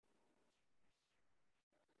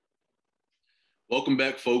Welcome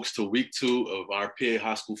back, folks, to week 2 of our PA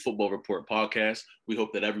High School Football Report podcast. We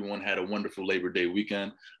hope that everyone had a wonderful Labor Day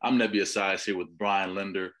weekend. I'm Nebi Asais here with Brian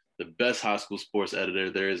Linder, the best high school sports editor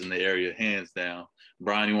there is in the area, hands down.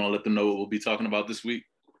 Brian, you want to let them know what we'll be talking about this week?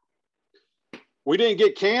 We didn't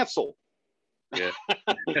get canceled. Yeah.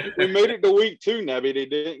 We made it to week 2, Nebi. They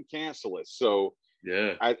didn't cancel it. So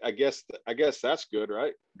yeah, I guess that's good,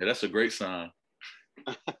 right? Yeah, that's a great sign.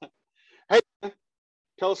 Hey,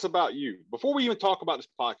 tell us about you. Before we even talk about this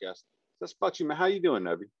podcast, that's about you, man. How you doing,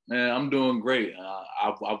 Nebi? Man, I'm doing great.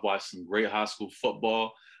 I've watched some great high school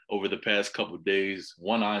football over the past couple of days.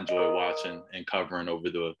 One I enjoyed watching and covering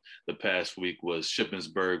over the past week was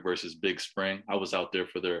Shippensburg versus Big Spring. I was out there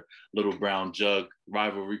for their Little Brown Jug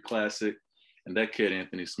rivalry classic. And that kid,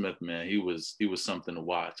 Anthony Smith, man, he was something to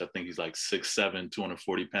watch. I think he's like 6'7",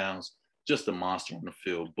 240 pounds, just a monster on the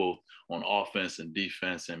field, both on offense and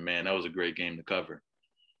defense. And, man, that was a great game to cover.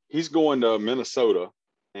 He's going to Minnesota,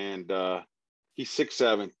 and he's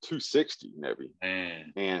 6'7", 260, Nebi.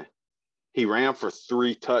 Man. And he ran for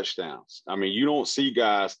 3 touchdowns. I mean, you don't see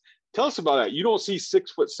guys – tell us about that. You don't see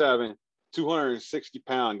 6'7",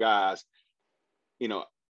 260-pound guys, you know.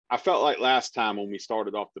 I felt like last time when we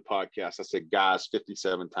started off the podcast, I said guys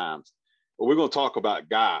 57 times. But we're going to talk about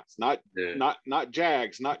guys, not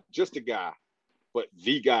Jags, not just a guy, but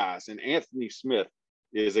the guys. And Anthony Smith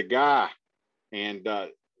is a guy. And 6'7",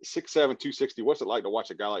 260, what's it like to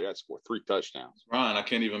watch a guy like that score 3 touchdowns? Brian, I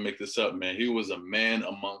can't even make this up, man. He was a man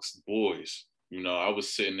amongst boys. You know, I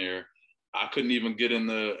was sitting there. I couldn't even get in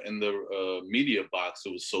the media box.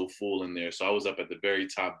 It was so full in there. So I was up at the very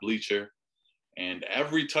top bleacher. And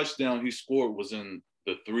every touchdown he scored was in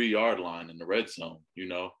the 3-yard line in the red zone, you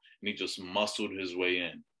know, and he just muscled his way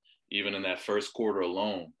in. Even in that first quarter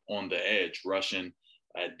alone, on the edge, rushing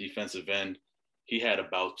at defensive end, he had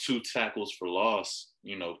about 2 tackles for loss,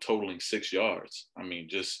 you know, totaling 6 yards. I mean,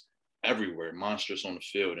 just everywhere, monstrous on the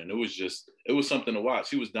field. And it was something to watch.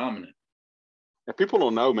 He was dominant. And people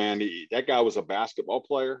don't know, man, that guy was a basketball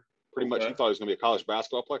player. Pretty much he thought he was going to be a college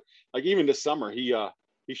basketball player. Like even this summer, he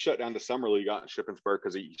shut down the summer league out in Shippensburg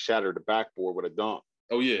because he shattered the backboard with a dunk.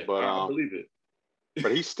 Oh yeah, but I believe it.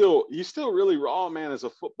 But he's still really raw, man, as a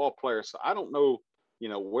football player. So I don't know, you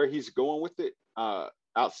know, where he's going with it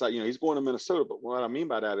outside. You know, he's going to Minnesota, but what I mean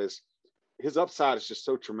by that is his upside is just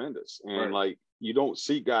so tremendous, and like you don't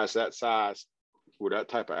see guys that size with that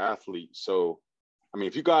type of athlete. So, I mean,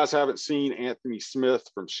 if you guys haven't seen Anthony Smith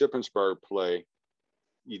from Shippensburg play,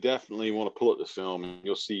 you definitely want to pull up the film, and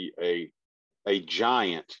you'll see a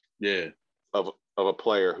giant of a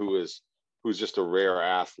player who's just a rare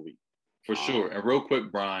athlete. For sure. And real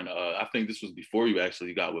quick, Brian, I think this was before you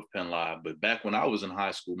actually got with Penn Live, but back when I was in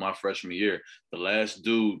high school, my freshman year, the last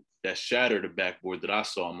dude that shattered the backboard that I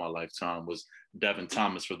saw in my lifetime was Devin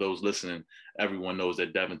Thomas. For those listening, everyone knows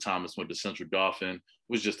that Devin Thomas went to Central Dauphin,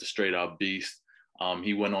 was just a straight out beast.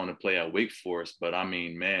 He went on to play at Wake Forest, but I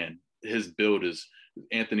mean, man,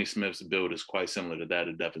 Anthony Smith's build is quite similar to that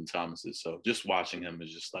of Devin Thomas's. So just watching him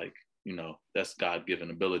is just like, you know, that's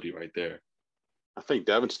God-given ability right there. I think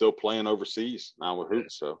Devin's still playing overseas now with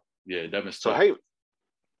Hoops. So yeah, Devin's so hey,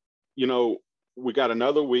 you know, we got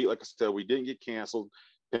another week. Like I said, we didn't get canceled.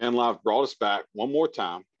 Penn Live brought us back one more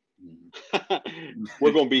time. Mm-hmm.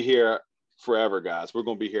 We're going to be here forever, guys. We're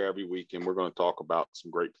going to be here every week, and we're going to talk about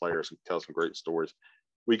some great players and tell some great stories.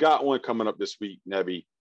 We got one coming up this week, Nebi.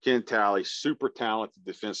 Ken Talley, super talented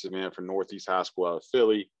defensive end for Northeast High School out of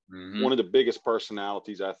Philly. Mm-hmm. One of the biggest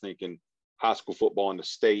personalities, I think, in high school football in the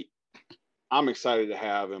state. I'm excited to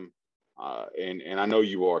have him, and I know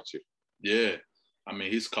you are too. Yeah. I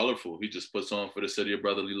mean, he's colorful. He just puts on for the city of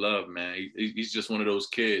brotherly love, man. He's just one of those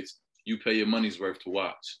kids you pay your money's worth to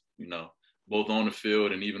watch, you know, both on the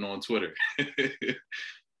field and even on Twitter.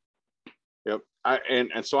 Yep.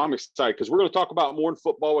 And so I'm excited because we're going to talk about more in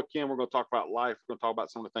football with Ken. We're going to talk about life. We're going to talk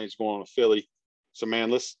about some of the things going on in Philly. So,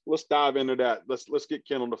 man, let's dive into that. Let's get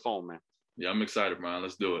Ken on the phone, man. Yeah, I'm excited, man.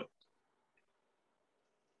 Let's do it.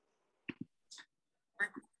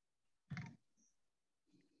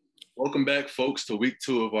 Welcome back, folks, to week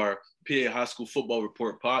 2 of our PA High School Football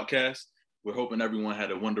Report podcast. We're hoping everyone had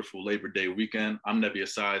a wonderful Labor Day weekend. I'm Nebi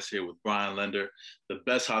Asais here with Brian Linder, the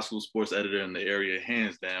best high school sports editor in the area,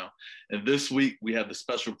 hands down. And this week, we have the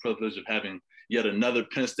special privilege of having yet another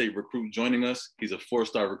Penn State recruit joining us. He's a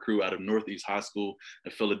 4-star recruit out of Northeast High School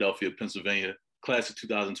in Philadelphia, Pennsylvania, class of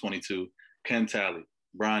 2022, Ken Talley.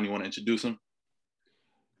 Brian, you want to introduce him?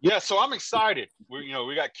 Yeah, so I'm excited. We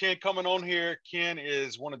got Ken coming on here. Ken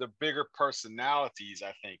is one of the bigger personalities,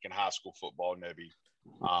 I think, in high school football, Nebi.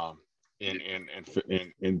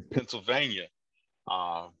 In Pennsylvania,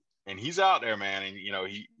 and he's out there, man. And you know,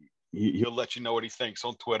 He'll let you know what he thinks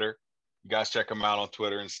on Twitter. You guys check him out on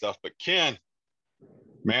Twitter and stuff. But Ken,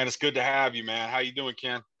 man, it's good to have you, man. How you doing,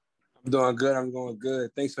 Ken? I'm doing good. I'm going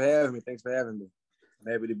good. Thanks for having me.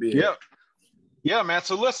 I'm happy to be here. Yeah, man.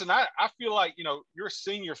 So listen, I feel like, you're a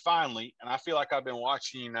senior finally, and I feel like I've been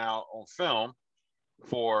watching you now on film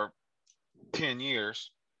for 10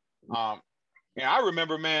 years. And I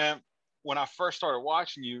remember, man, when I first started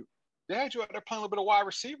watching you, they had you out there playing a little bit of wide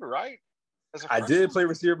receiver, right? I did play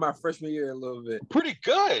receiver my freshman year a little bit. Pretty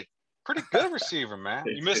good receiver, man.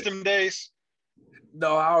 You missed them days?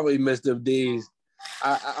 No, I already missed them days.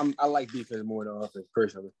 I like defense more than offense,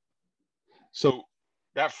 personally. So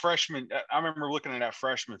that freshman, I remember looking at that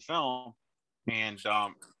freshman film, and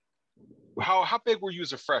how big were you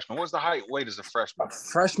as a freshman? What was the height, weight as a freshman? A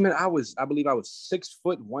freshman, I believe I was 6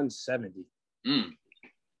 foot 170. Yeah,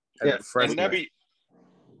 and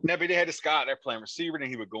Nebby, they had this guy out there playing receiver, and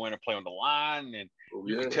he would go in and play on the line, and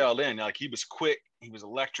you could tell then, like, he was quick, he was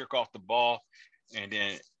electric off the ball, and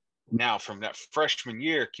then now from that freshman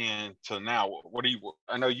year, Ken, to now,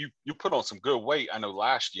 I know you put on some good weight. I know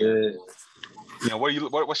last year. Yeah.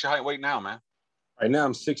 What's your height weight now, man? Right now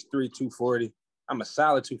I'm 6'3", 240. I'm a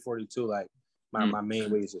solid 242. Like my main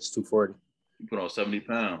weight is just 240. You put on 70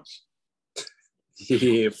 pounds.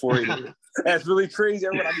 Yeah, 40. That's really crazy.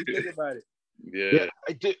 Everyone, I be thinking about it. Yeah,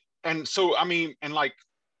 I did. And so, I mean, and like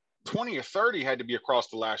 20 or 30 had to be across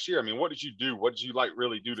the last year. I mean, what did you do? What did you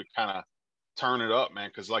really do to kind of turn it up, man?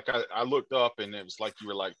 Because like I looked up and it was like you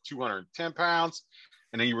were like 210 pounds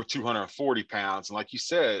and then you were 240 pounds. And like you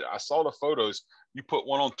said, I saw the photos. You put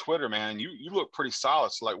one on Twitter, man. You look pretty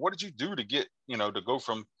solid. So like, what did you do to get, to go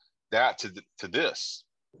from that to this?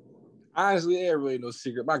 Honestly, there ain't really no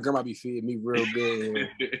secret. My grandma be feeding me real good.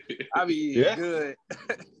 I be eating good.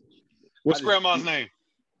 What's grandma's name?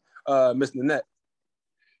 Miss Nanette.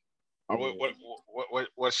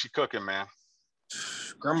 What's she cooking, man?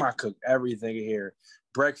 Grandma cook everything in here.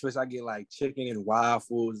 Breakfast, I get like chicken and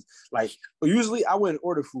waffles. Like usually I wouldn't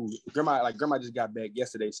order food. Grandma just got back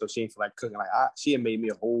yesterday, so she ain't feel like cooking. Like she had made me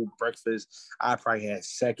a whole breakfast. I probably had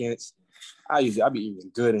seconds. I be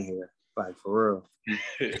eating good in here, like for real.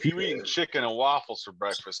 If you eating chicken and waffles for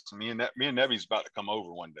breakfast, me and Nebby's about to come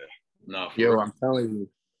over one day. No, yo, I'm telling you,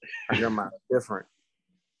 my grandma different.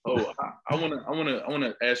 Oh, I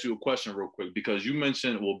wanna ask you a question real quick because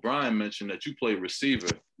Brian mentioned that you played receiver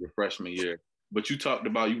your freshman year, but you talked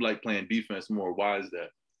about you like playing defense more. Why is that?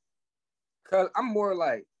 Cause I'm more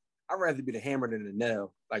like I'd rather be the hammer than the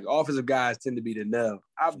nail. Like offensive guys tend to be the nail.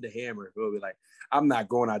 I'm the hammer. It'll be like I'm not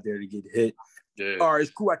going out there to get hit. Yeah. Or it's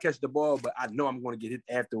cool I catch the ball, but I know I'm going to get hit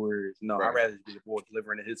afterwards. No, right. I'd rather be the ball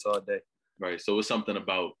delivering the hits all day. Right. So it's something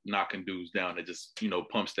about knocking dudes down that just,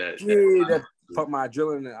 pumps that. That pump my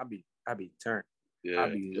adrenaline and I be turned. Yeah. I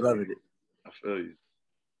be loving it. I feel you.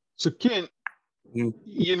 So Ken,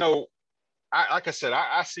 like I said,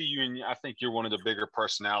 I see you and I think you're one of the bigger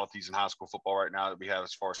personalities in high school football right now that we have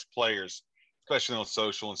as far as players, especially on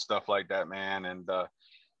social and stuff like that, man. And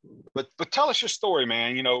but tell us your story,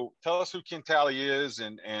 man. Tell us who Ken Talley is,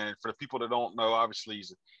 and for the people that don't know, obviously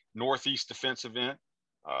he's a Northeast defensive end,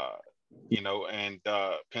 and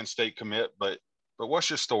Penn State commit. But what's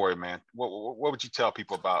your story, man? What would you tell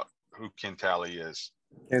people about who Ken Talley is?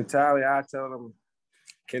 Ken Talley, I tell them,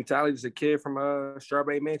 Ken Talley is a kid from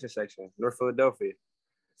Strawberry Mansion section, North Philadelphia.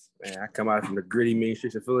 Man, I come out from the gritty main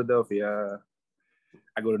streets of Philadelphia.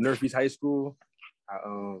 I go to Northeast High School.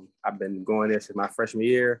 I've been going there since my freshman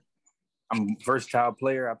year. I'm a versatile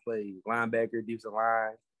player. I play linebacker, defensive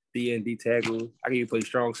line, D tackle. I can even play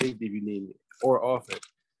strong safety if you need me, or offense.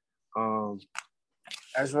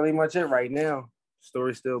 That's really much it right now.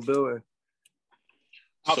 Story's still building.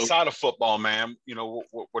 Outside of football, man,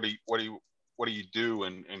 what do you do,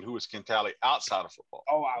 and who is Ken Talley outside of football?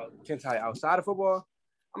 Ken Talley outside of football?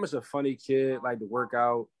 I'm just a funny kid, like to work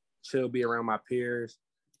out, chill, be around my peers,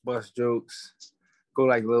 bust jokes, go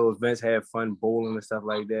like little events, have fun, bowling and stuff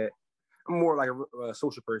like that. I'm more like a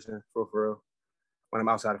social person for real when I'm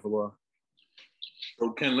outside of football.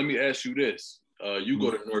 So Ken, let me ask you this. You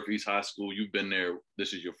go to Northeast High School. You've been there.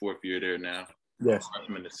 This is your 4th year there now. Yes.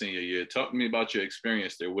 Freshman to senior year. Talk to me about your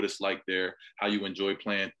experience there, what it's like there, how you enjoy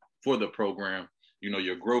playing for the program,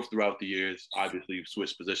 your growth throughout the years. Obviously, you've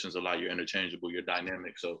switched positions a lot. You're interchangeable. You're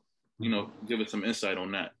dynamic. So, give us some insight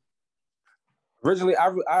on that. Originally,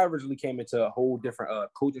 I originally came into a whole different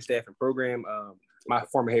coaching staff and program. My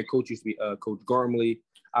former head coach used to be Coach Gormley.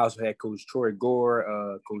 I also had Coach Troy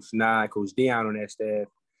Gore, Coach Nye, Coach Dion on that staff.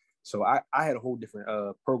 So I had a whole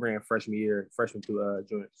different program freshman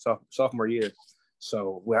to sophomore year.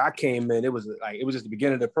 So when I came in, it was just the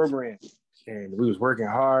beginning of the program, and we was working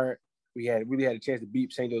hard. we really had a chance to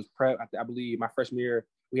beat St. Joe's Prep. I believe my freshman year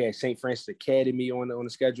we had St. Francis Academy on the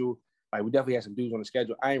schedule. Like we definitely had some dudes on the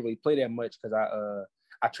schedule. I didn't really play that much because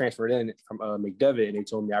I transferred in from McDevitt, and they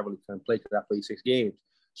told me I really couldn't play because I played 6 games,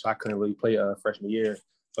 so I couldn't really play freshman year.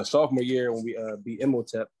 But sophomore year when we beat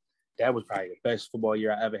Imhotep, that was probably the best football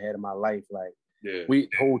year I ever had in my life. Like we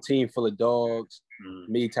whole team full of dogs.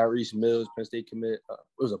 Me, Tyrese Mills, Penn State commit. It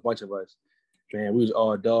was a bunch of us. Man, we was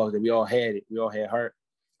all dogs, and we all had it. We all had heart.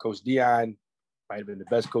 Coach Dion might have been the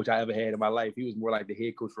best coach I ever had in my life. He was more like the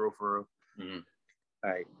head coach for real.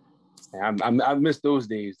 Like, I miss those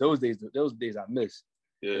days. Those days I miss.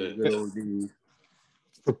 Yeah.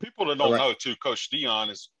 For people that don't know, too, Coach Dion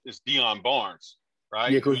is Dion Barnes,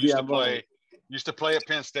 right? Yeah, Coach Dion Barnes. Used to play at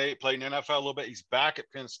Penn State, played in the NFL a little bit. He's back at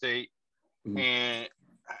Penn State. And,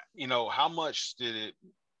 you know, how much did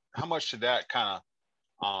that kind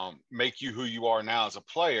of make you who you are now as a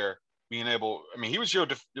player, being able – I mean, he was your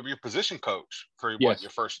position coach for your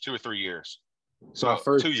first 2 or 3 years. So my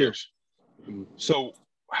first 2 years. So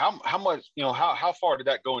how much, you know, how far did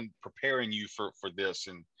that go in preparing you for this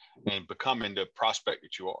and becoming the prospect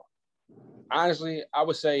that you are? Honestly, I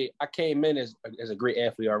would say I came in as a great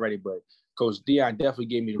athlete already, but Coach Dion definitely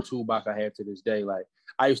gave me the toolbox I have to this day. Like,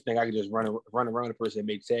 I used to think I could just run around the person and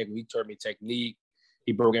make tackle. He taught me technique.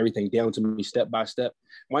 He broke everything down to me step by step.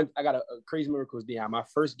 I got a crazy memory, Coach Dion. My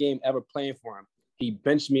first game ever playing for him, he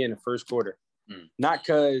benched me in the first quarter. Not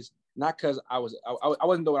because I wasn't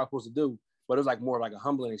doing what I was supposed to do, but it was like more like a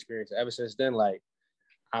humbling experience. Ever since then, like,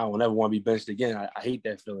 I don't ever want to be benched again. I hate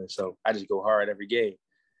that feeling. So I just go hard every game.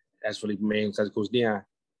 That's really main because Coach Dion.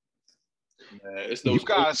 It's those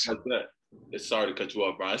guys like that. It's sorry to cut you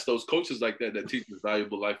off, Brian. It's those coaches like that teach us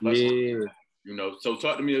valuable life lessons. Yeah. You know, so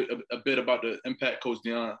talk to me a bit about the impact Coach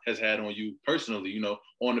Dion has had on you personally, you know,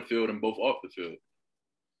 on the field and both off the field.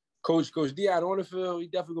 Coach Dion on the field, he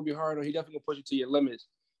definitely gonna be hard on. He definitely gonna push you to your limits.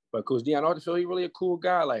 But Coach Dion off the field, he really a cool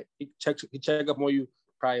guy. Like he check up on you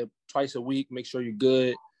probably twice a week, make sure you're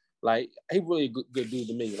good. Like he really a good dude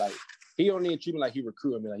to me. Like he don't even treat me like he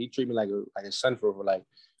recruited me. Like he treat me like a son for like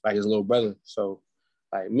his little brother. So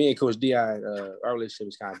like me and Coach Dion, our relationship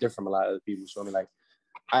is kind of different from a lot of other people. So I mean, like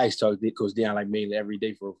I used to talk to Coach Dion like mainly every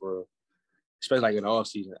day for especially like in the off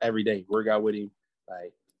season, every day work out with him.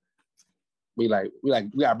 Like we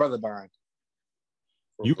got brother bond.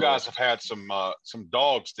 You guys have had some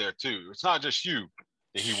dogs there too. It's not just you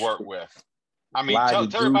that he worked with. I mean, tell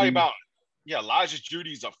everybody about Elijah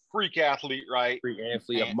Judy's a freak athlete, right? Freak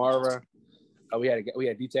athlete, Amara. We had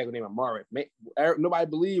a D tackle named Amara. Nobody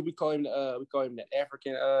believed we call him the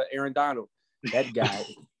African Aaron Donald. That guy,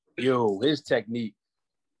 his technique,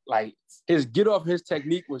 like his get off, his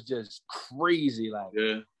technique was just crazy. Like,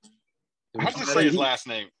 how does he say his last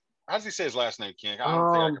name? How does he say his last name, King? I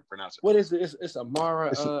don't think I can pronounce it. What is it? It's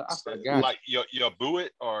Amara. I forgot. Like your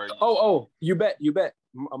Buitt or you bet.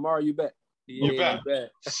 Amara, you bet. You bet.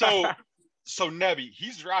 So Nebby,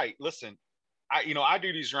 he's right. Listen, I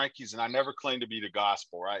do these rankings and I never claim to be the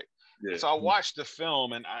gospel, right? Yeah. So I watched the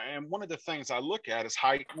film and one of the things I look at is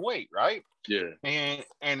height and weight, right? Yeah.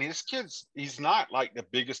 And his kid's, he's not like the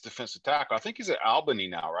biggest defensive tackle. I think he's at Albany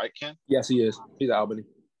now, right, Ken? Yes, he is. He's at Albany.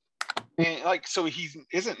 And like, so he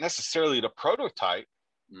isn't necessarily the prototype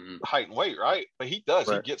height and weight, right? But he does.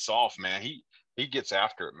 Right. He gets off, man. He gets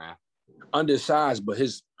after it, man. Undersized, but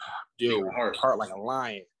his heart like a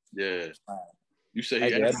lion. Yeah. You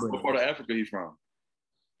say what part of Africa he's from?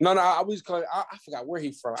 No, I was calling. I forgot where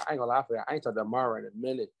he's from. I ain't gonna lie for you. I ain't talking to Amara in a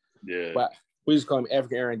minute. Yeah. But we just call him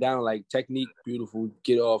African Aaron Donald. Like technique, beautiful,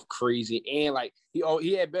 get off, crazy, and like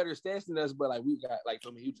he had better stats than us. But like we got like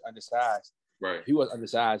from he was undersized. Right. He was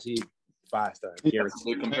undersized. He 5-star. That's a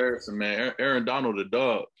good comparison, man. Aaron Donald, the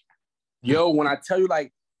dog. Yo, when I tell you,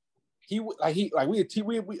 like we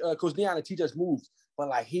Coach Dion to teach us moves, but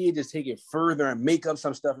like he'd just take it further and make up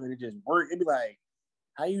some stuff and it just work. It'd be like,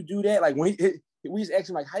 how you do that? Like when we just asked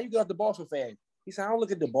him like, how you get off the ball so fast? He said, I don't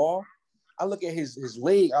look at the ball. I look at his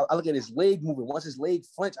leg. I look at his leg moving. Once his leg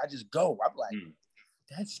flinch, I just go. I'm like,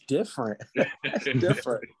 that's different. That's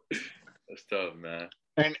different. That's tough, man.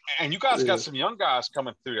 And you guys got some young guys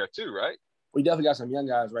coming through there too, right? We definitely got some young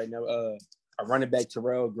guys right now. A running back,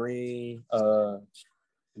 Terrell Green.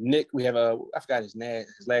 Nick, we have I forgot his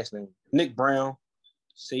last name. Nick Brown.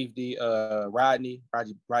 Safety, Rodney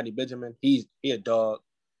Benjamin. He a dog.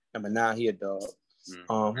 Number 9, he a dog.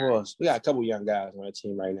 Who else? We got a couple young guys on our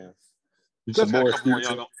team right now. You got a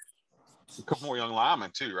couple more young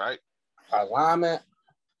linemen too, right? Linemen.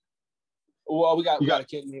 Well, we got a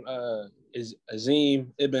kid named is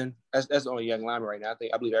Azim Ibn. That's the only young lineman right now.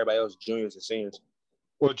 I believe everybody else is juniors and seniors.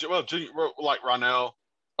 Well, junior, like Ronell.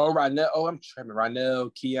 Oh, Rynell. Oh, I'm tripping.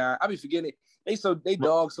 Rynell, Keon. I be forgetting it. They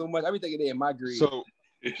dog so much. I be thinking they in my grade. So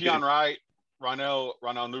Keon Wright, Rynell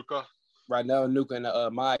Nuka. Rynell, Nuka,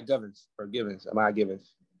 and Maya Givens. Maya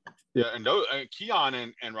Givens. Yeah, and those Keon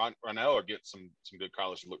and Rynell are getting some good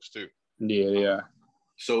college looks too. Yeah.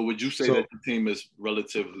 So would you say that the team is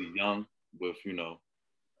relatively young with,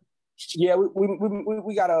 Yeah,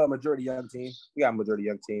 we got a majority young team. We got a majority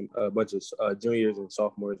young team, a bunch of juniors and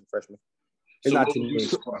sophomores and freshmen. It's so not too many.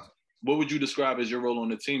 What would you describe as your role on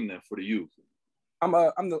the team then for the youth? I'm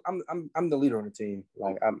the leader on the team.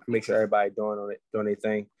 Like I make sure everybody doing their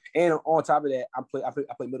thing. And on top of that, I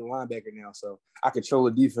play middle linebacker now, so I control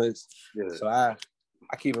the defense. Yeah. So I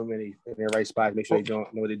keep them in their right spot, make sure they know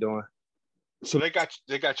what they're doing. So they got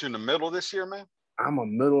you in the middle this year, man. I'm a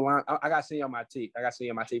middle line. I got to see on my tape.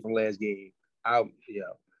 From last game.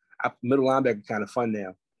 Middle linebacker kind of fun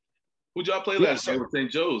now. Who'd y'all play last year with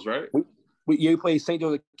St. Joe's, right? We played St.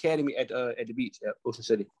 Joe's Academy at the beach at Ocean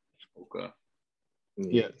City. Okay.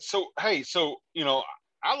 Yeah. So hey,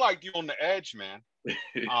 I like you on the edge, man.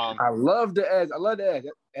 I love the edge.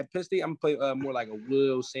 At Penn State, I'm gonna play more like a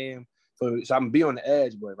Will Sam. So I'm gonna be on the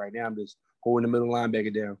edge, but right now I'm just holding the middle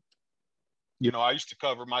linebacker down. I used to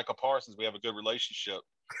cover Micah Parsons. We have a good relationship,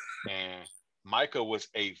 and Micah was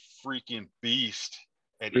a freaking beast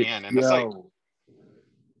at the end. And it's like,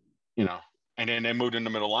 and then they moved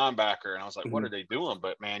into middle linebacker, and I was like, what are they doing?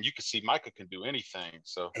 But man, you can see Micah can do anything.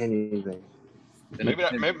 So anything. Maybe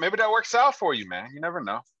that works out for you, man. You never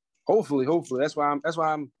know. Hopefully. That's why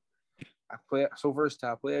I play so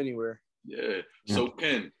versatile. Play anywhere. Yeah. So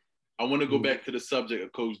Ken, I want to go back to the subject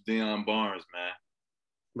of Coach Deion Barnes, man.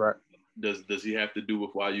 Right. Does he have to do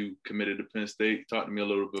with why you committed to Penn State? Talk to me a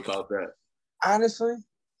little bit about that. Honestly,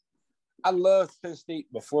 I loved Penn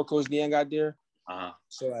State before Coach Deion got there.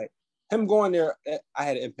 So like him going there, I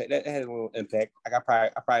had an impact. That had a little impact. Like I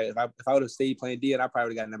probably if I would have stayed playing Deion, I probably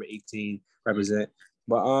would have got number 18 represent.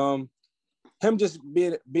 But him just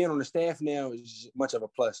being on the staff now is much of a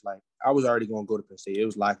plus. Like I was already going to go to Penn State. It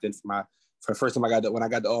was locked in for the first time when I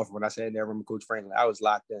got the offer. When I sat in there with Coach Franklin, I was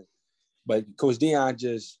locked in. But Coach Deion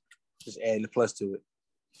just adding the plus to it.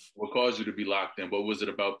 What caused you to be locked in? What was it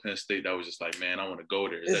about Penn State that was just like, man, I want to go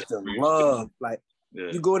there? It's the love. Like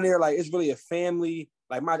you go in there, like it's really a family.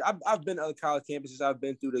 Like I've been to other college campuses. I've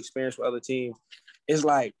been through the experience with other teams. It's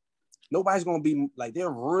like nobody's gonna be like they're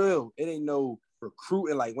real. It ain't no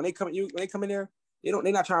recruiting. Like when they come in there, they're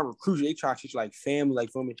not trying to recruit you. They try to treat you like family. Like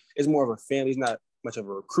for me, it's more of a family. It's not much of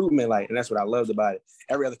a recruitment. Like, and that's what I loved about it.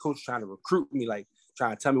 Every other coach is trying to recruit me, like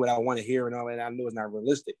trying to tell me what I want to hear and all that. And I know it's not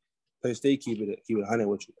realistic. Penn State keep it 100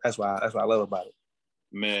 with you. That's what I love about it.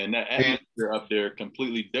 Man, that atmosphere up there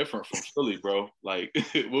completely different from Philly, bro. Like,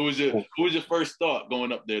 what was your first thought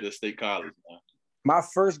going up there to State College, man? My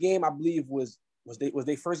first game, I believe, was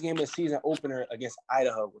their first game of the season opener against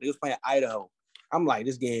Idaho. They was playing Idaho. I'm like,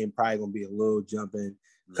 this game probably gonna be a little jumping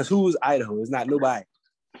because who's Idaho? It's not nobody.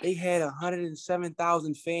 They had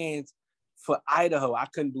 107,000 fans for Idaho. I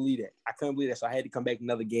couldn't believe that. So I had to come back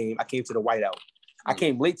another game. I came to the whiteout. I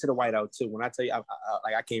came late to the whiteout too. When I tell you,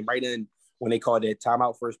 I came right in when they called that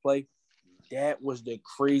timeout first play. That was the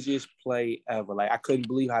craziest play ever. Like I couldn't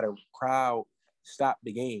believe how the crowd stopped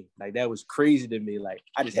the game. Like that was crazy to me. Like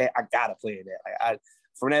I gotta play in that. Like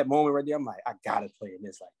from that moment right there, I'm like, I gotta play in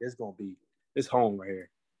this. Like this gonna be this home right here.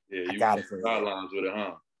 Yeah, you got it. Sidelines with it,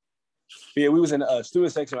 huh? Yeah, we was in the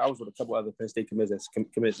student section. I was with a couple other Penn State commits that's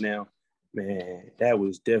commits now. Man, that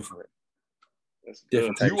was different. That's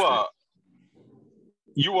different.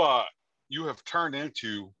 You have turned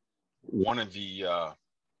into one of the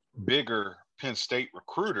bigger Penn State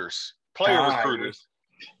recruiters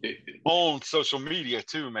on social media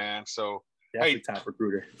too, man. So that's the top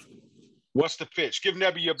recruiter. What's the pitch? Give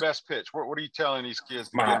Nebby your best pitch. What are you telling these kids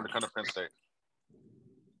to get them to come to Penn State?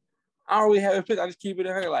 I don't really have a pitch. I just keep it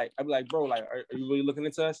in her. Like I'm like, bro, like, are you really looking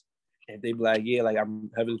into us? And they be like, yeah, like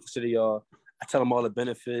I'm heavily consider y'all. I tell them all the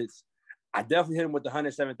benefits. I definitely hit them with the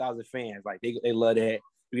 107,000 fans. Like they love that.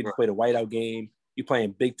 You get to play the whiteout game. You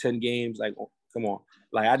playing Big Ten games. Like, oh, come on.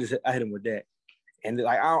 Like I hit them with that. And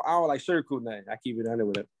like I don't like sugarcoat nothing. I keep it under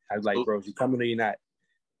with it. I was like, bro, if you coming or you not?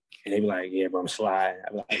 And they be like, yeah, bro, I'm sliding.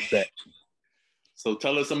 I be like, bet. So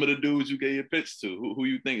tell us some of the dudes you gave your pitch to. Who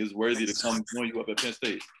you think is worthy to come join you up at Penn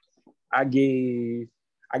State? I gave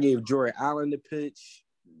Jordan Allen the pitch.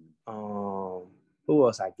 Who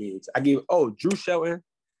else I gave? Drew Shelton.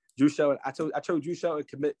 I told Drew Shelton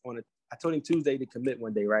commit I told him Tuesday to commit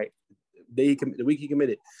one day, right? The week he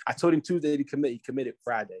committed. I told him Tuesday to commit. He committed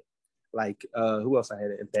Friday. Like who else I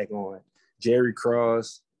had an impact on? Jerry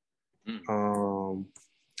Cross. I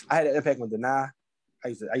had an impact on Deny. I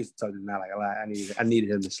used to talk to him not like a lot. I needed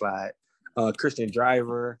him to slide. Christian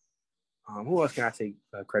Driver. Who else can I take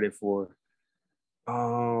credit for?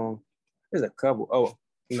 There's a couple. Oh,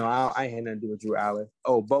 I ain't had nothing to do with Drew Allen.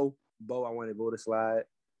 Oh, Bo, I wanted Bo to slide.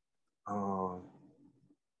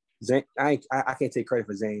 Zane, I can't take credit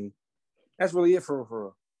for Zane. That's really it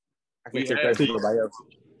for I can't take credit for nobody else.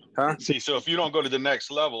 Huh? See, so if you don't go to the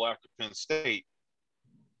next level after Penn State,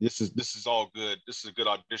 this is all good. This is a good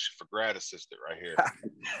audition for grad assistant right here.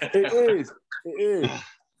 It is.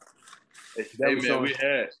 Hey man,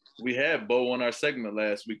 we had Bo on our segment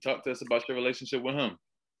last week. Talk to us about your relationship with him.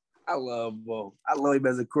 I love Bo. I love him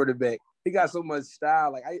as a quarterback. He got so much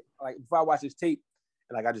style. Like before I watched his tape,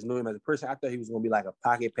 and I just knew him as a person, I thought he was gonna be like a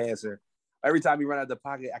pocket passer. Every time he run out of the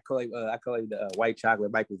pocket, I call him the white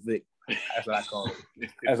chocolate Michael Vick. That's what I call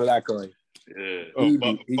him. Yeah. He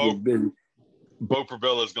get busy. Bo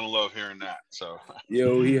Prabella is gonna love hearing that. So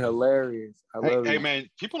yo, he hilarious. Hey man,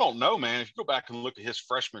 people don't know, man. If you go back and look at his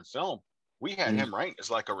freshman film, we had him ranked as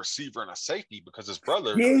like a receiver and a safety because his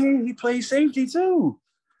brother. Yeah, he plays safety too.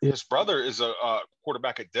 His brother is a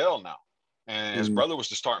quarterback at Dell now, and his brother was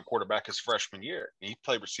the starting quarterback his freshman year. And he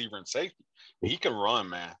played receiver and safety. He can run,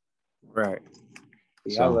 man. Right.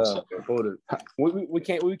 Yeah, I love it. We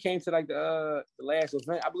came to like the last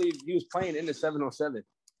event. I believe he was playing in the 7-on-7.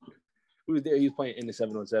 He was there. He was playing in the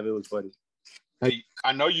 7-on-7. It was funny. Hey,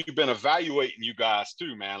 I know you've been evaluating you guys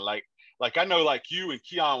too, man. Like I know like you and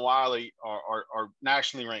Keon Wiley are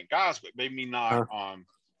nationally ranked guys, but maybe not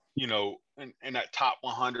in that top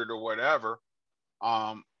 100 or whatever.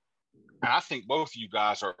 And I think both of you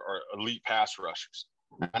guys are elite pass rushers.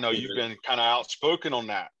 I know you've been kind of outspoken on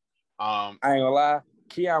that. I ain't gonna lie,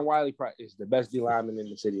 Keon Wiley is the best D lineman in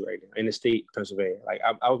the city right now, in the state of Pennsylvania. Like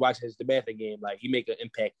I was watching his DeMatha game, like he make an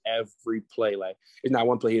impact every play. Like it's not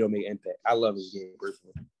one play he don't make an impact. I love his game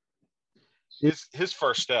personally. His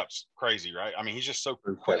first steps crazy, right? I mean, he's just so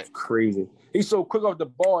quick. That's crazy. He's so quick off the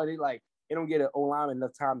ball, and they don't get an O-lineman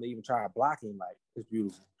enough time to even try to block him. Like it's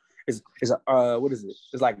beautiful. What is it?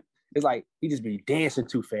 It's like he just be dancing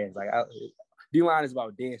too fast. Like D-line is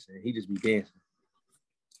about dancing. He just be dancing.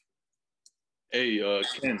 Hey,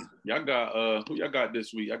 Ken, y'all got who y'all got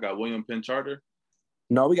this week? I got William Penn Charter.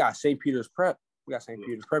 No, we got St. Peter's Prep. We got St.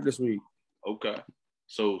 Peter's Prep this week. Okay.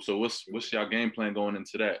 So what's y'all game plan going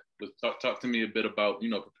into that? Talk to me a bit about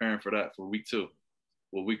preparing for that for week 2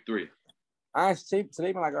 or week 3.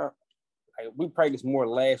 Today been like we practiced more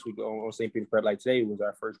last week on St. Peter's Prep. Like today was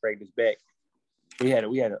our first practice back. We had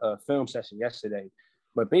a film session yesterday,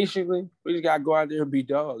 but basically we just gotta go out there and be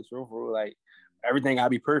dogs. For real. Like everything gotta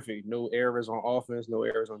be perfect. No errors on offense, no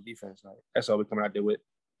errors on defense. Like that's all we coming out there with.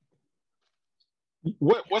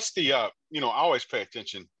 What's the I always pay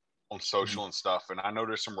attention on social and stuff, and I know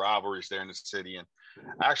there's some rivalries there in the city, and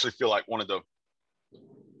I actually feel like one of the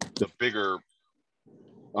bigger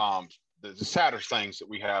the sadder things that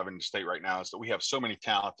we have in the state right now is that we have so many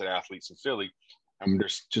talented athletes in Philly, and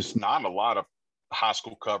there's just not a lot of high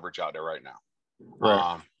school coverage out there right now.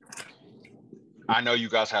 Right. I know you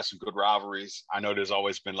guys have some good rivalries. I know there's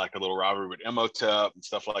always been like a little rivalry with Imhotep and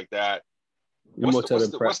stuff like that. What's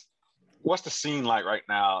the scene like right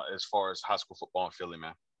now as far as high school football in Philly,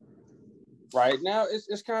 man? Right now,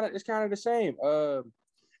 it's kind of the same.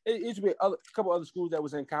 It used to be a couple other schools that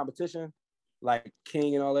was in competition, like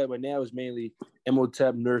King and all that, but now it's mainly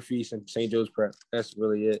Imhotep, Northeast, and St. Joe's Prep. That's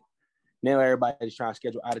really it. Now everybody's trying to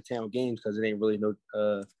schedule out of town games because it ain't really no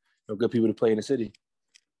good people to play in the city.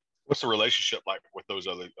 What's the relationship like with those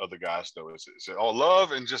other guys though? Is it all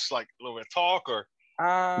love and just like a little bit of talk, or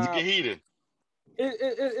does it get heated?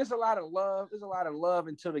 It's a lot of love. There's a lot of love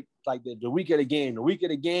until the week of the game. The week of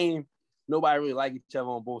the game, nobody really like each other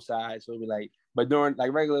on both sides. So we like, but during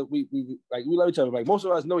like regular, we love each other. Like most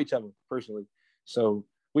of us know each other personally, so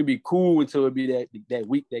we'd be cool until it'd be that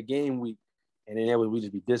week, that game week, and then we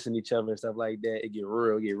just be dissing each other and stuff like that. It get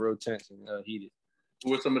real tense and heated.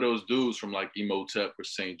 Who are some of those dudes from like Imhotep or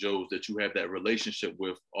St. Joe's that you have that relationship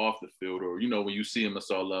with off the field, or when you see them, it's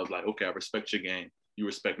all love? Like, okay, I respect your game. You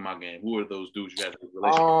respect my game. Who are those dudes you have a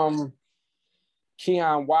relationship with?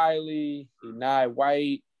 Keon Wiley, Enai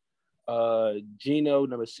White, Gino,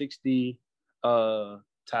 number 60,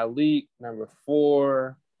 Talik, number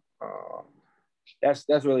 4. That's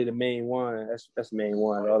really the main one. That's the main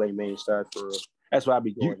one. All they main stars for real. That's what I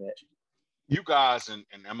be going at. You guys in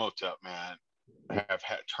Imhotep, man, have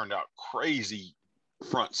turned out crazy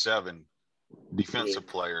front 7 defensive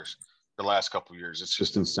players the last couple of years. It's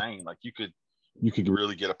just insane. Like you could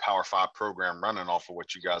really get a Power 5 program running off of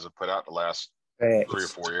what you guys have put out the last 3 or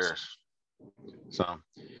 4 years. So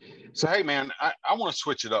hey man, I want to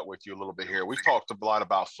switch it up with you a little bit here. We've talked a lot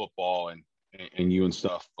about football, and and you and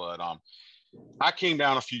stuff. But I came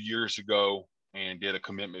down a few years ago and did a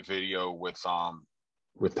commitment video with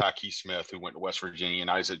Tyke Smith, who went to West Virginia, and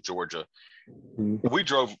I was at Georgia. Mm-hmm. We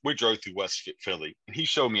drove through West Philly, and he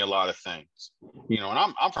showed me a lot of things. And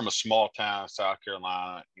I'm from a small town, South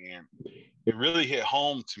Carolina, and it really hit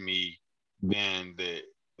home to me then that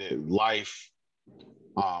life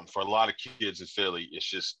for a lot of kids in Philly is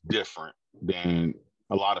just different than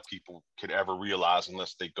a lot of people could ever realize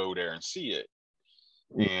unless they go there and see it.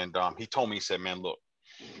 And he told me, he said, man, look,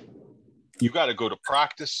 you got to go to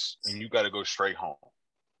practice and you got to go straight home.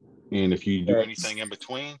 And if you do anything in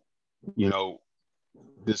between,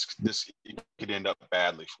 this could end up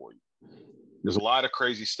badly for you. There's a lot of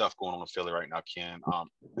crazy stuff going on in Philly right now, Ken.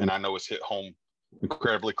 And I know it's hit home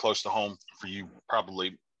incredibly close to home for you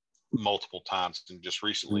probably multiple times, and just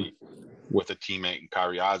recently with a teammate in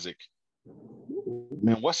Kyrie Isaac.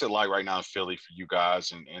 Man, what's it like right now in Philly for you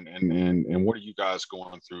guys, and what are you guys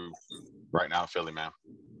going through right now in Philly, man?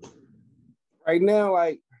 Right now,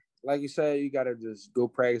 like you said, you gotta just go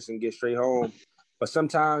practice and get straight home. But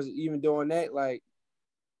sometimes even doing that, like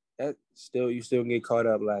that, you still get caught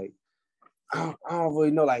up. Like I don't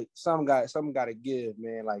really know. Like something got to give,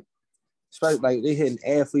 man. Like especially like they hitting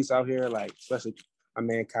athletes out here. Like especially my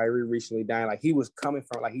man Kyrie recently dying. Like he was coming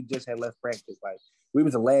from, like he just had left practice. Like we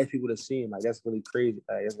was the last people to see him. Like that's really crazy.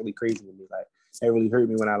 Like that's really crazy to me. Like that really hurt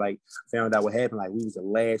me when I like found out what happened. Like we was the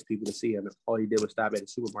last people to see him, and all he did was stop at the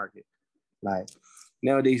supermarket. Like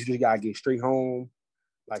nowadays you just gotta get straight home.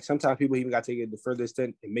 Like sometimes people even gotta take it the furthest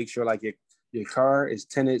extent and make sure like your car is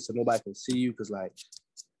tinted so nobody can see you, because like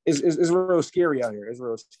it's real scary out here. It's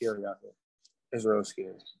real scary.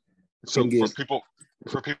 So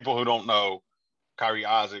for people who don't know, Kyrie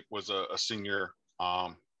Isaac was a senior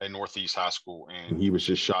at Northeast High School, and he was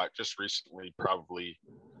just shot just recently, probably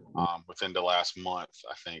within the last month,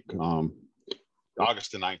 I think,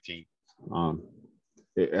 August the 19th,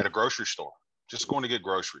 at a grocery store, just going to get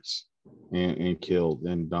groceries, and killed.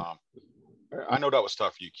 And I know that was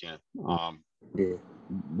tough for you, Ken. Yeah.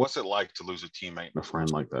 What's it like to lose a teammate and a friend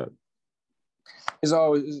like that? It's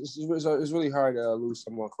really hard to lose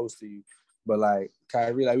someone close to you. But like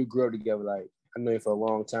Kyrie, like we grew up together. Like I know him for a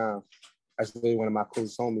long time. That's really one of my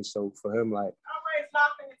closest homies. So for him, like,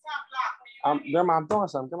 Grandma, I'm doing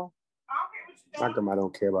something. Come on. My grandma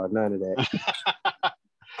don't care about none of that.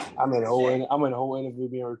 I'm in a whole interview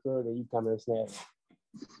being recorded, and you come in and snap.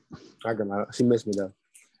 My grandma, she missed me though.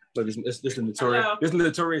 But this is notorious. Hello. This is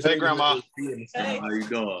notorious. Hey, Grandma. Hey. How you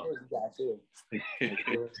doing?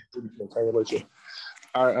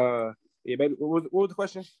 All right. Yeah, baby. What was the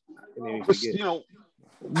question?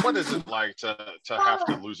 What is it like to have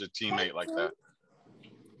to lose a teammate like that?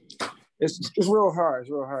 It's real hard.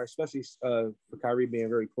 It's real hard, especially for Kyrie being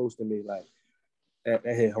very close to me. Like that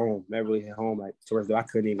hit home. That really hit home. Like towards though I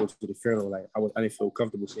couldn't even go to the funeral. Like I didn't feel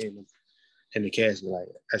comfortable seeing him in the casket. Like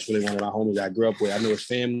that's really one of my homies I grew up with. I know his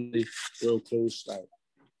family, real close. Like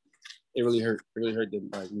it really hurt. It really hurt them,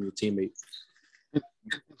 like we were teammates.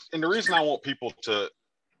 And the reason I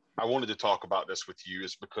wanted to talk about this with you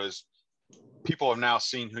is because people have now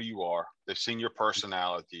seen who you are. They've seen your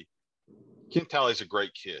personality. Ken Talley's a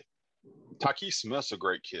great kid. Tyke Smith's a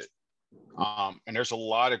great kid. And there's a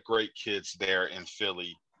lot of great kids there in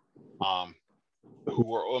Philly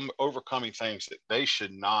who are overcoming things that they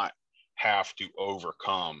should not have to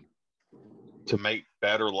overcome to make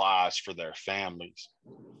better lives for their families.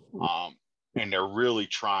 And they're really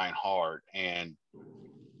trying hard. And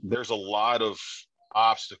there's a lot of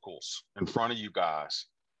obstacles in front of you guys.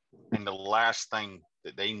 And the last thing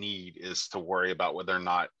that they need is to worry about whether or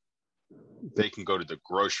not they can go to the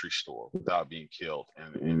grocery store without being killed.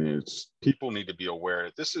 And it's people need to be aware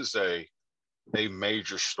that this is a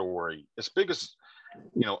major story. As big as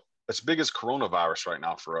coronavirus right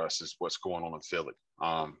now for us is what's going on in Philly.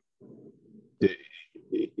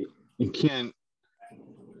 And Ken,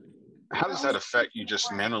 how does that affect you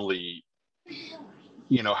just mentally?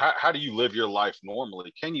 How do you live your life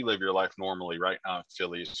normally? Can you live your life normally right now in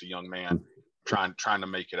Philly as a young man trying to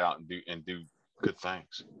make it out and do good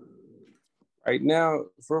things? Right now,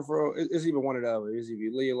 for it's even one or the other. It's either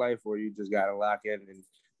you live your life or you just gotta lock in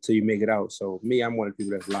until you make it out. So me, I'm one of the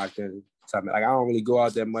people that's locked in. Like I don't really go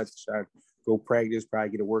out that much. I go practice, probably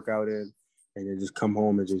get a workout in, and then just come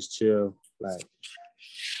home and just chill. Like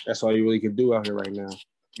that's all you really can do out here right now.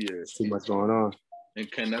 Yeah, there's too much going on. And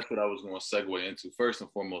Ken, that's what I was going to segue into. First and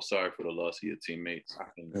foremost, sorry for the loss of your teammates. I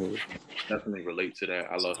can definitely relate to that.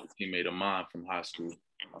 I lost a teammate of mine from high school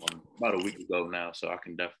about a week ago now, so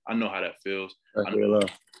I know how that feels. I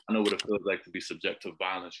know what it feels like to be subject to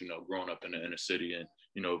violence, growing up in the inner city and,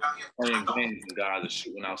 playing games and guys are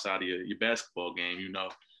shooting outside of your basketball game,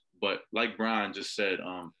 But like Brian just said,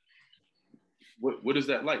 what is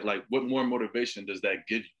that like? Like, what more motivation does that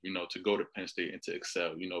give you, to go to Penn State and to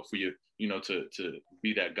excel, for you, to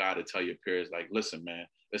be that guy to tell your peers, like, listen, man,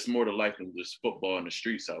 it's more to life than just football in the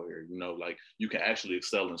streets out here, like you can actually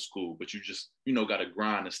excel in school, but you just, got to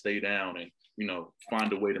grind and stay down and,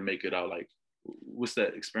 find a way to make it out. Like, what's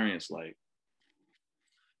that experience like?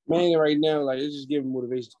 Mainly right now, like, it's just giving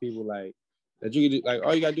motivation to people, like, that you can do, like,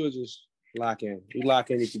 all you got to do is just lock in. You lock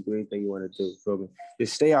in, you can do anything you want to do. Feel me?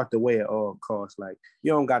 Just stay out the way at all costs. Like,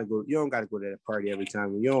 you don't gotta go to that party every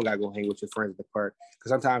time. You don't gotta go hang with your friends at the park. Because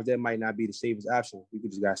sometimes that might not be the safest option. You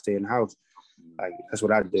just gotta stay in the house. Like, that's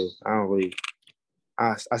what I do.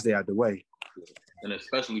 I stay out the way. And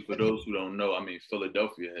especially for those who don't know, I mean,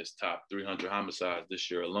 Philadelphia has topped 300 homicides this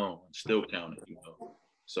year alone, still counting,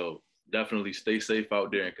 So definitely stay safe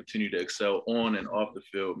out there and continue to excel on and off the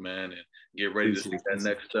field, man, and get ready to take that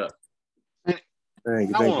next step. I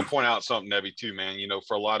want to point out something, Nebby, too, man.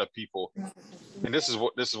 For a lot of people, and this is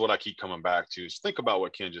what I keep coming back to, is think about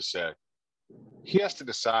what Ken just said. He has to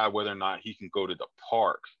decide whether or not he can go to the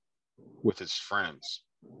park with his friends.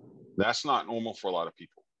 That's not normal for a lot of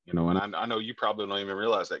people, and I know you probably don't even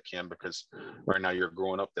realize that, Ken, because right now you're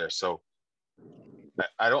growing up there. So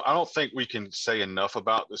I don't think we can say enough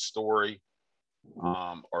about this story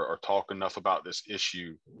or talk enough about this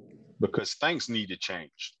issue, because things need to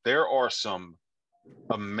change. There are some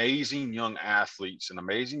amazing young athletes and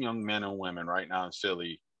amazing young men and women right now in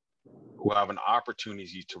Philly who have an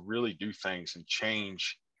opportunity to really do things and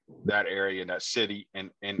change that area, that city,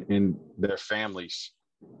 and their families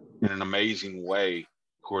in an amazing way,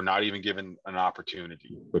 who are not even given an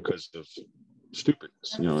opportunity because of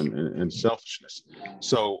stupidness, and selfishness.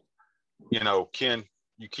 So, Ken,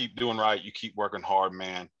 you keep doing right. You keep working hard,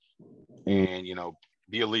 man, and,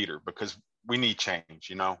 be a leader, because we need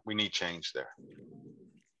change, we need change there.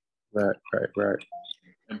 Right.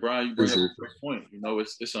 And Brian, you bring up a good point.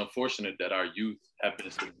 It's unfortunate that our youth have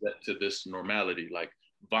been subject to this normality, like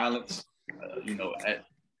violence, at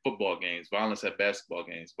football games, violence at basketball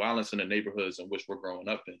games, violence in the neighborhoods in which we're growing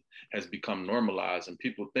up in has become normalized. And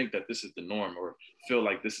people think that this is the norm or feel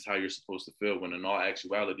like this is how you're supposed to feel, when in all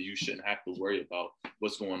actuality, you shouldn't have to worry about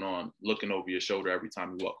what's going on, looking over your shoulder every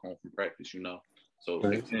time you walk home from practice, So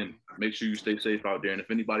again, make sure you stay safe out there. And if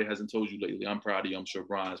anybody hasn't told you lately, I'm proud of you. I'm sure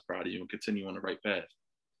Brian is proud of you, and continue on the right path.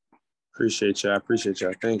 Appreciate y'all.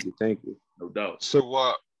 Thank you. No doubt.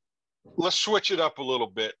 So let's switch it up a little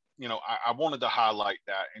bit. I wanted to highlight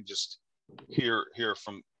that and just hear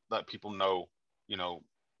from, let people know,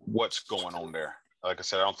 what's going on there. Like I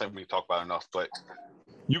said, I don't think we talk about it enough, but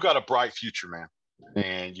you got a bright future, man.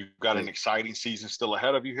 And you've got an exciting season still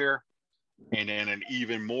ahead of you here. And then an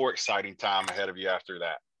even more exciting time ahead of you after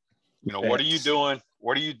that. What are you doing?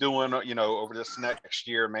 Over this next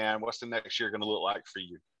year, man? What's the next year going to look like for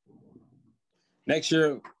you? Next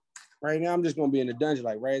year, right now, I'm just going to be in the dungeon,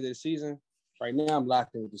 like right at the season. Right now, I'm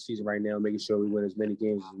locked in with the season right now, making sure we win as many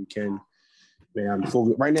games as we can. Man, I'm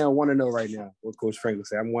focused. Right now, I want to know right now what Coach Franklin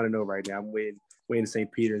said. I want to know right now. I'm waiting to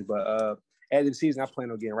St. Peter's. But at the season, I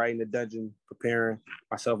plan on getting right in the dungeon, preparing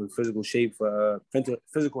myself in physical shape for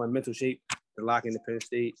physical and mental shape to lock into Penn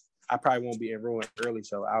State. I probably won't be enrolling early,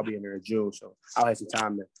 so I'll be in there in June. So I'll have some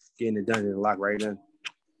time to get in the dungeon and lock right in.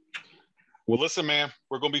 Well, listen, man,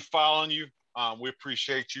 we're going to be following you. We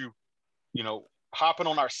appreciate you, hopping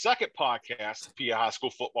on our second podcast, PA High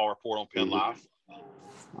School Football Report on Penn Live.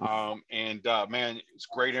 Man, it's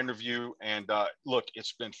a great interview. And look,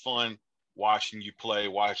 it's been fun watching you play,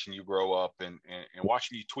 watching you grow up, and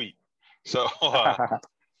watching you tweet. So,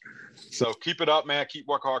 so keep it up, man. Keep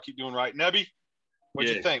working hard. Keep doing right. Nebby,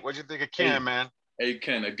 what'd you think? What'd you think of Ken, man? Hey,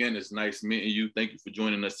 Ken, again, it's nice meeting you. Thank you for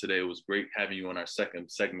joining us today. It was great having you on our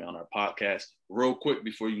second segment on our podcast. Real quick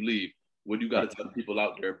before you leave, what do you got to tell people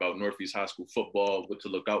out there about Northeast High School football, what to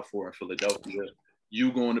look out for in Philadelphia,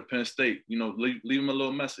 you going to Penn State? Leave them a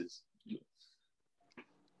little message.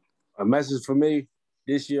 A message for me,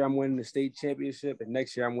 this year I'm winning the state championship, and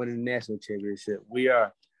next year I'm winning the national championship. We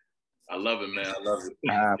are. I love it, man. I love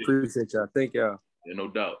it. I appreciate y'all. Thank y'all. Yeah, no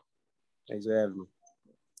doubt. Thanks for having me.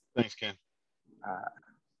 Thanks, Ken.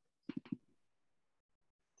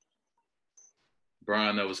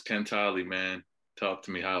 Brian, that was Ken Tolley, man. Talk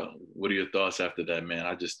to me. What are your thoughts after that, man?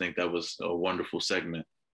 I just think that was a wonderful segment.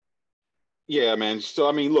 Yeah, man. So,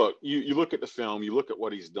 I mean, look, you look at the film, you look at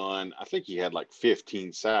what he's done. I think he had like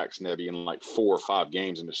 15 sacks, Nebby, in like 4 or 5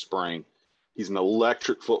 games in the spring. He's an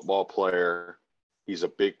electric football player. He's a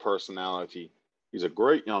big personality. He's a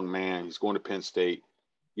great young man. He's going to Penn State.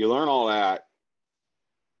 You learn all that,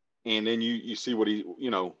 and then you see what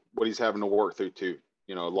he's having to work through too.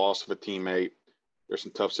 Loss of a teammate. There's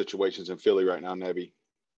some tough situations in Philly right now, Nebby.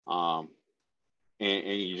 And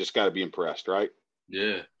you just got to be impressed, right?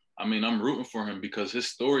 Yeah. I mean, I'm rooting for him because his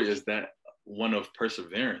story is that one of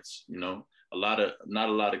perseverance. Not a lot of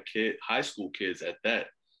high school kids at that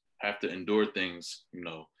have to endure things,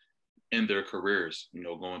 in their careers,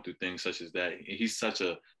 going through things such as that. He's such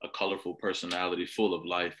a colorful personality, full of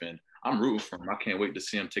life, and I'm rooting for him. I can't wait to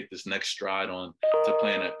see him take this next stride on to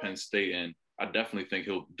playing at Penn State, and I definitely think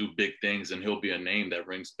he'll do big things, and he'll be a name that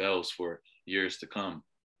rings bells for years to come.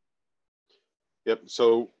 Yep.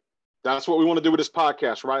 So that's what we want to do with this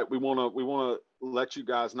podcast, right? We want to let you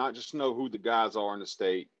guys not just know who the guys are in the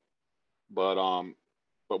state, but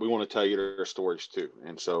we want to tell you their stories too.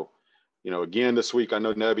 And so, again, this week, I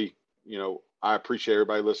know Nebby, I appreciate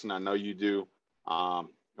everybody listening. I know you do. And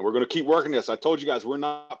we're going to keep working this. I told you guys, we're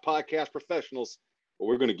not podcast professionals, but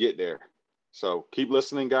we're going to get there. So keep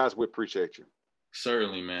listening, guys. We appreciate you.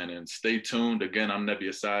 Certainly, man. And stay tuned. Again, I'm Nebby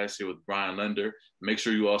Asias here with Brian Lender. Make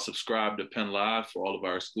sure you all subscribe to Penn Live for all of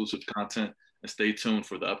our exclusive content, and stay tuned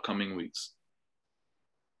for the upcoming weeks.